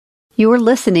You are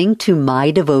listening to My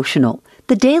Devotional,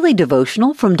 the daily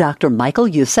devotional from Dr. Michael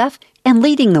Youssef and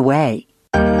Leading the Way.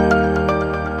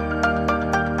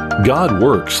 God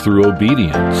Works Through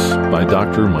Obedience by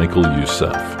Dr. Michael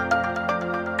Youssef.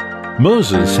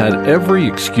 Moses had every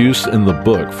excuse in the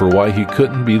book for why he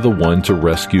couldn't be the one to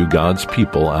rescue God's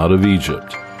people out of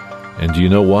Egypt. And do you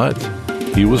know what?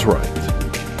 He was right.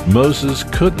 Moses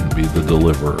couldn't be the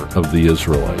deliverer of the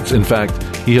Israelites. In fact,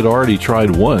 he had already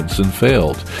tried once and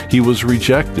failed. He was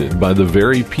rejected by the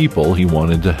very people he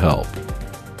wanted to help.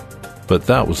 But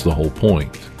that was the whole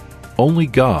point. Only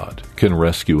God can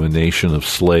rescue a nation of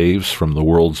slaves from the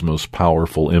world's most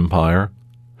powerful empire.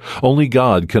 Only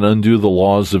God can undo the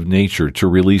laws of nature to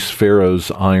release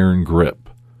Pharaoh's iron grip.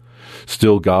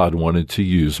 Still, God wanted to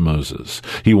use Moses.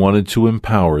 He wanted to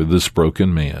empower this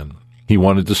broken man. He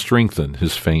wanted to strengthen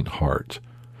his faint heart.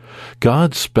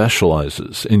 God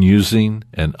specializes in using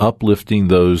and uplifting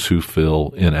those who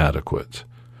feel inadequate.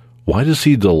 Why does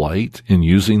he delight in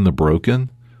using the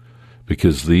broken?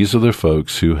 Because these are the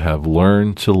folks who have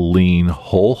learned to lean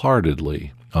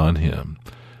wholeheartedly on him.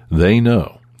 They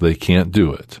know they can't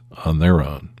do it on their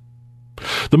own.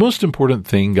 The most important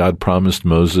thing God promised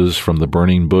Moses from the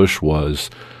burning bush was,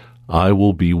 "I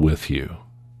will be with you."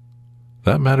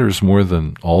 That matters more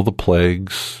than all the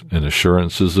plagues and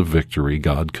assurances of victory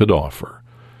God could offer.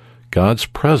 God's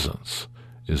presence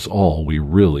is all we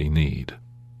really need.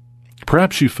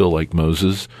 Perhaps you feel like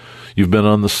Moses. You've been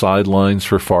on the sidelines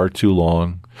for far too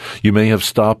long. You may have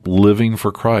stopped living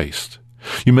for Christ.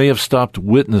 You may have stopped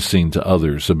witnessing to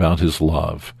others about his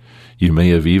love. You may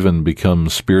have even become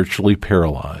spiritually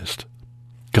paralyzed.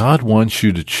 God wants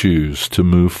you to choose to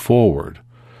move forward,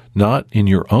 not in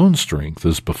your own strength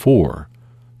as before,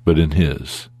 but in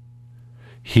his.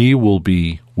 He will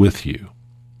be with you,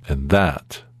 and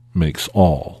that makes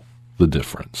all the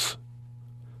difference.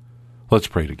 Let's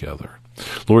pray together.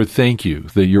 Lord, thank you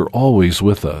that you're always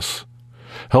with us.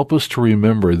 Help us to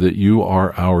remember that you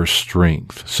are our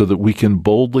strength so that we can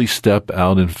boldly step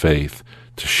out in faith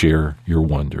to share your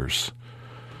wonders.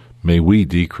 May we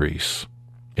decrease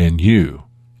and you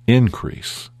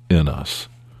increase in us.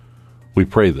 We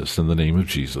pray this in the name of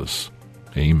Jesus.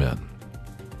 Amen.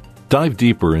 Dive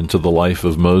deeper into the life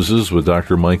of Moses with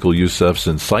Dr. Michael Youssef's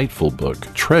insightful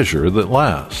book, Treasure That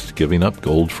Lasts, Giving Up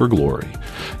Gold for Glory.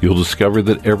 You'll discover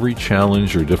that every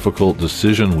challenge or difficult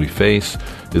decision we face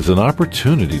is an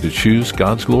opportunity to choose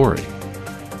God's glory.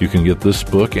 You can get this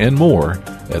book and more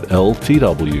at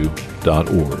ltw.org.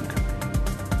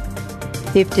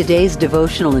 If today's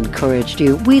devotional encouraged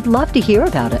you, we'd love to hear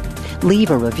about it.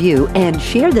 Leave a review and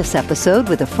share this episode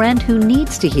with a friend who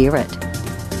needs to hear it.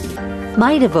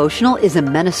 My Devotional is a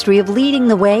ministry of Leading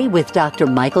the Way with Dr.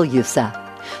 Michael Youssef.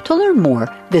 To learn more,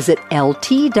 visit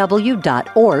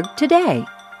ltw.org today.